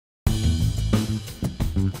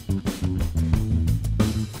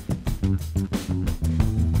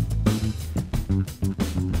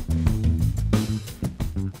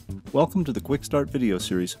Welcome to the Quick Start video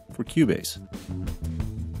series for Cubase.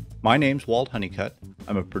 My name's Walt Honeycutt.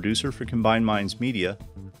 I'm a producer for Combined Minds Media,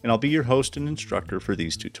 and I'll be your host and instructor for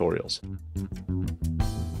these tutorials.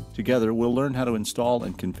 Together, we'll learn how to install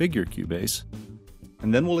and configure Cubase,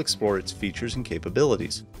 and then we'll explore its features and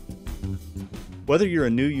capabilities. Whether you're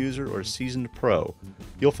a new user or a seasoned pro,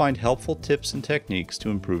 you'll find helpful tips and techniques to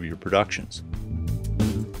improve your productions.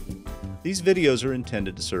 These videos are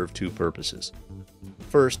intended to serve two purposes.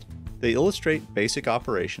 First, they illustrate basic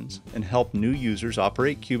operations and help new users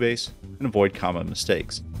operate Cubase and avoid common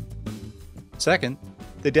mistakes. Second,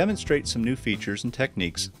 they demonstrate some new features and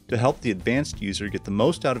techniques to help the advanced user get the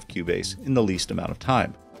most out of Cubase in the least amount of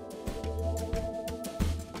time.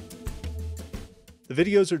 The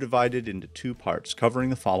videos are divided into two parts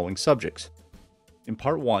covering the following subjects. In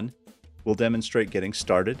part 1, we'll demonstrate getting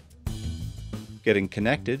started, getting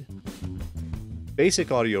connected,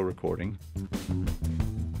 basic audio recording,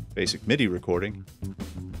 basic MIDI recording,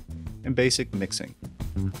 and basic mixing.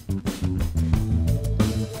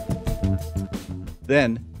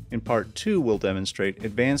 Then, in part 2, we'll demonstrate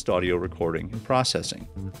advanced audio recording and processing,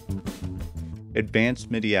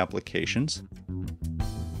 advanced MIDI applications,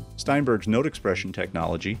 Steinberg's note expression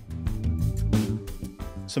technology,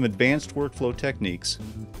 some advanced workflow techniques,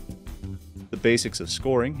 the basics of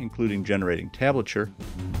scoring, including generating tablature,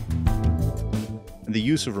 and the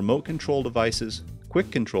use of remote control devices, quick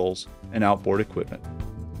controls, and outboard equipment.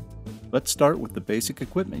 Let's start with the basic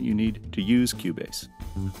equipment you need to use Cubase.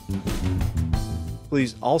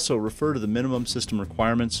 Please also refer to the minimum system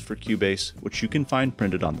requirements for Cubase, which you can find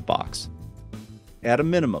printed on the box. At a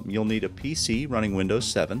minimum, you'll need a PC running Windows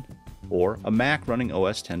 7 or a Mac running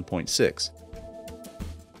OS 10.6,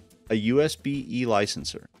 a USB-E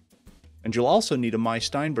licenser, and you'll also need a My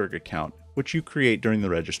Steinberg account, which you create during the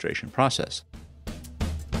registration process.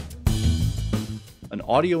 An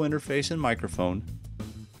audio interface and microphone,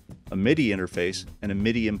 a MIDI interface and a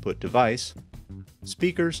MIDI input device,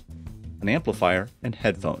 speakers, an amplifier, and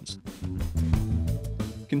headphones.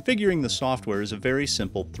 Configuring the software is a very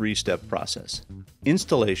simple three-step process: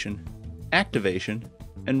 installation, activation,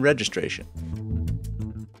 and registration.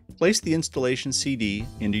 Place the installation CD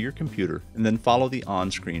into your computer and then follow the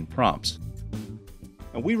on-screen prompts.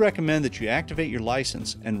 Now, we recommend that you activate your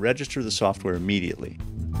license and register the software immediately.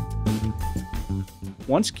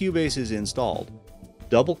 Once Cubase is installed,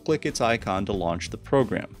 double-click its icon to launch the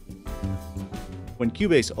program. When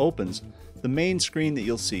Cubase opens, the main screen that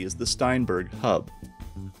you'll see is the Steinberg hub.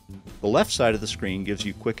 The left side of the screen gives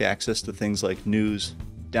you quick access to things like news,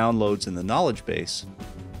 downloads, and the knowledge base.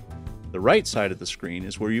 The right side of the screen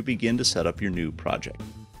is where you begin to set up your new project.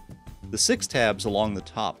 The 6 tabs along the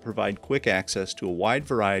top provide quick access to a wide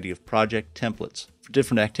variety of project templates for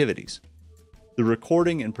different activities. The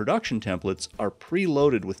recording and production templates are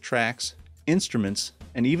preloaded with tracks, instruments,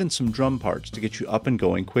 and even some drum parts to get you up and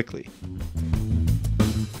going quickly.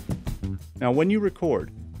 Now, when you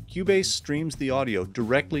record, Cubase streams the audio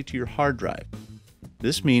directly to your hard drive.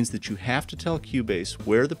 This means that you have to tell Cubase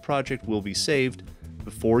where the project will be saved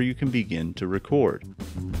before you can begin to record.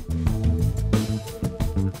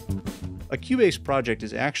 A Cubase project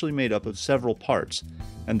is actually made up of several parts,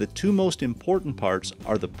 and the two most important parts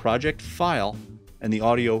are the project file and the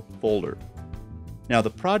audio folder. Now, the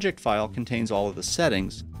project file contains all of the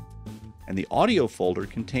settings, and the audio folder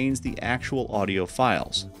contains the actual audio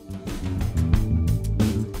files.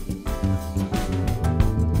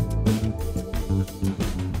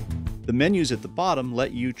 The menus at the bottom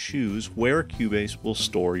let you choose where Cubase will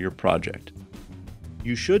store your project.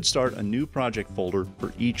 You should start a new project folder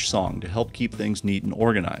for each song to help keep things neat and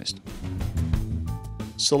organized.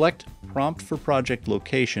 Select Prompt for Project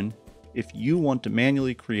Location if you want to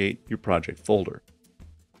manually create your project folder,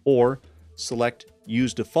 or select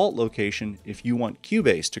Use Default Location if you want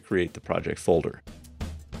Cubase to create the project folder.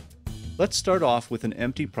 Let's start off with an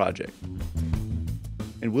empty project,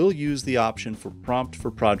 and we'll use the option for Prompt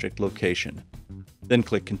for Project Location. Then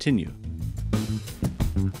click Continue.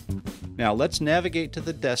 Now let's navigate to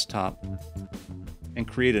the desktop and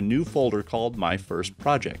create a new folder called My First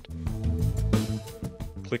Project.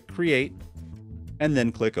 Click Create, and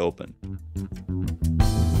then click Open.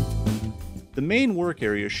 The main work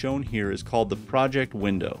area shown here is called the Project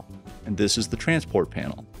Window, and this is the Transport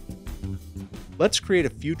panel. Let's create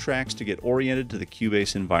a few tracks to get oriented to the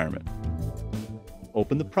Cubase environment.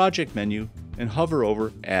 Open the Project menu and hover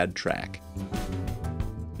over Add Track.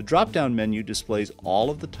 The drop-down menu displays all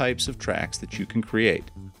of the types of tracks that you can create.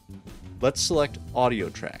 Let's select Audio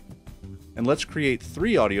Track. And let's create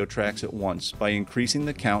 3 audio tracks at once by increasing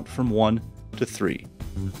the count from 1 to 3.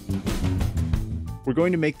 We're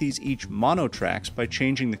going to make these each mono tracks by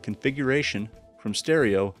changing the configuration from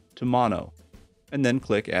stereo to mono, and then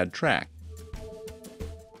click Add Track.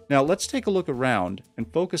 Now let's take a look around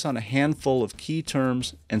and focus on a handful of key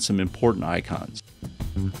terms and some important icons.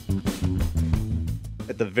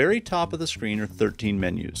 At the very top of the screen are 13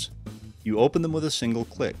 menus. You open them with a single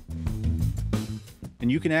click.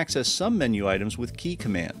 And you can access some menu items with key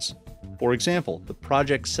commands. For example, the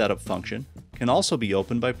Project Setup function can also be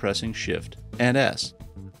opened by pressing Shift and S.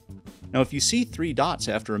 Now if you see 3 dots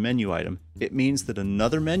after a menu item, it means that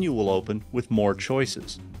another menu will open with more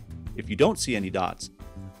choices. If you don't see any dots,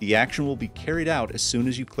 the action will be carried out as soon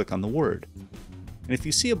as you click on the word. And if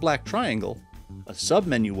you see a black triangle, a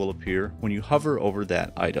submenu will appear when you hover over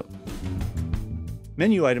that item.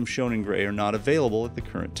 Menu items shown in gray are not available at the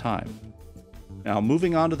current time. Now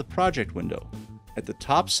moving on to the project window. At the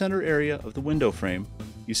top center area of the window frame,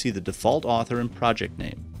 you see the default author and project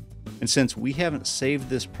name. And since we haven't saved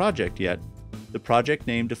this project yet, the project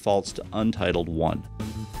name defaults to Untitled 1.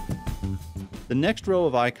 The next row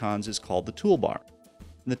of icons is called the toolbar.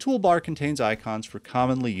 And the toolbar contains icons for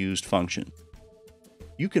commonly used functions.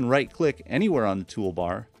 You can right-click anywhere on the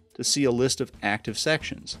toolbar to see a list of active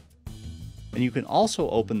sections. And you can also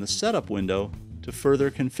open the setup window to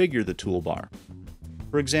further configure the toolbar.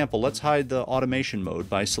 For example, let's hide the automation mode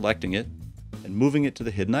by selecting it and moving it to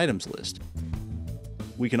the hidden items list.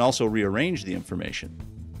 We can also rearrange the information.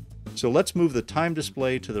 So let's move the time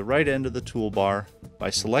display to the right end of the toolbar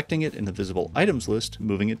by selecting it in the visible items list,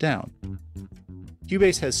 moving it down.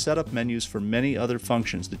 Cubase has setup menus for many other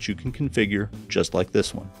functions that you can configure just like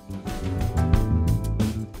this one.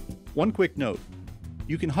 One quick note.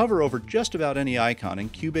 You can hover over just about any icon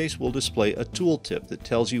and Cubase will display a tooltip that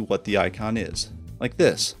tells you what the icon is, like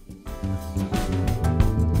this.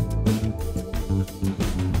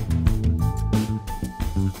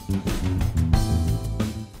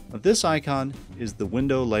 Now, this icon is the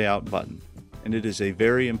window layout button, and it is a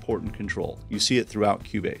very important control. You see it throughout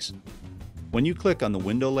Cubase. When you click on the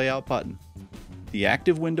window layout button, the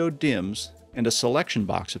active window dims and a selection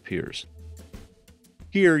box appears.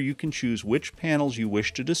 Here you can choose which panels you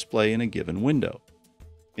wish to display in a given window.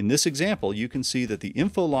 In this example, you can see that the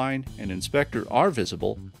info line and inspector are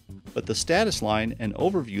visible, but the status line and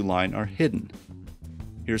overview line are hidden.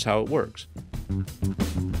 Here's how it works.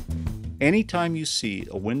 Anytime you see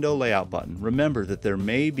a window layout button, remember that there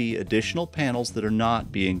may be additional panels that are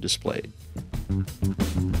not being displayed.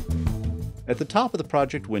 At the top of the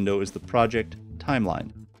project window is the project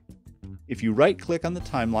timeline. If you right-click on the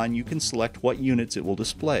timeline, you can select what units it will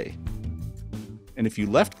display. And if you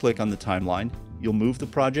left-click on the timeline, you'll move the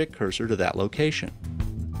project cursor to that location.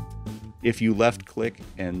 If you left-click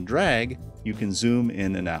and drag, you can zoom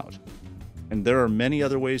in and out. And there are many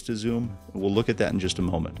other ways to zoom, and we'll look at that in just a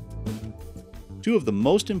moment. 2 of the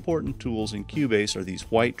most important tools in Cubase are these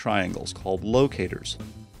white triangles called locators.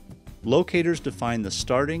 Locators define the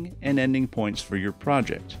starting and ending points for your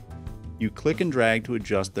project. You click and drag to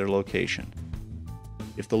adjust their location.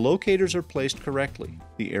 If the locators are placed correctly,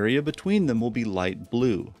 the area between them will be light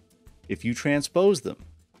blue. If you transpose them,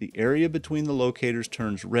 the area between the locators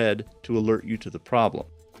turns red to alert you to the problem.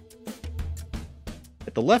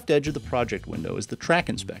 At the left edge of the project window is the track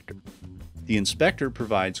inspector. The inspector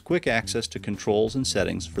provides quick access to controls and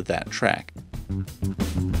settings for that track.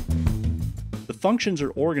 The functions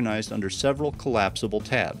are organized under several collapsible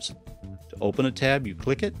tabs. To open a tab, you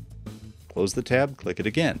click it, close the tab, click it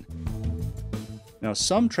again. Now,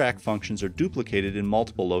 some track functions are duplicated in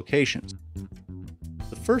multiple locations.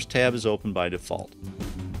 The first tab is open by default.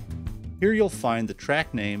 Here you'll find the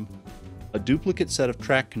track name, a duplicate set of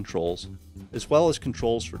track controls, as well as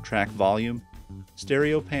controls for track volume,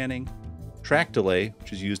 stereo panning, track delay,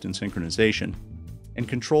 which is used in synchronization, and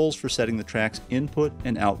controls for setting the track's input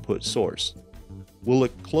and output source. We'll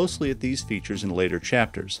look closely at these features in later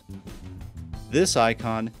chapters. This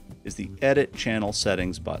icon is the Edit Channel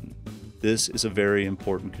Settings button. This is a very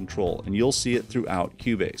important control, and you'll see it throughout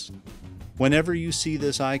Cubase. Whenever you see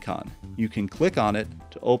this icon, you can click on it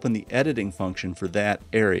to open the editing function for that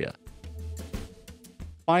area.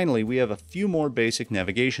 Finally, we have a few more basic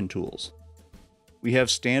navigation tools. We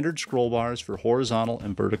have standard scroll bars for horizontal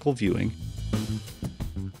and vertical viewing.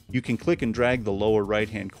 You can click and drag the lower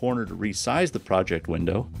right-hand corner to resize the project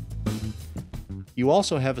window. You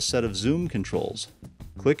also have a set of zoom controls.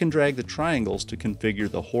 Click and drag the triangles to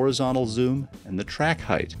configure the horizontal zoom and the track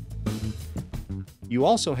height. You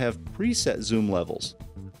also have preset zoom levels.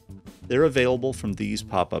 They're available from these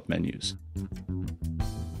pop-up menus.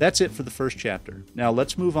 That's it for the first chapter. Now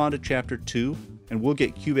let's move on to chapter 2, and we'll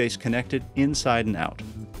get Cubase connected inside and out.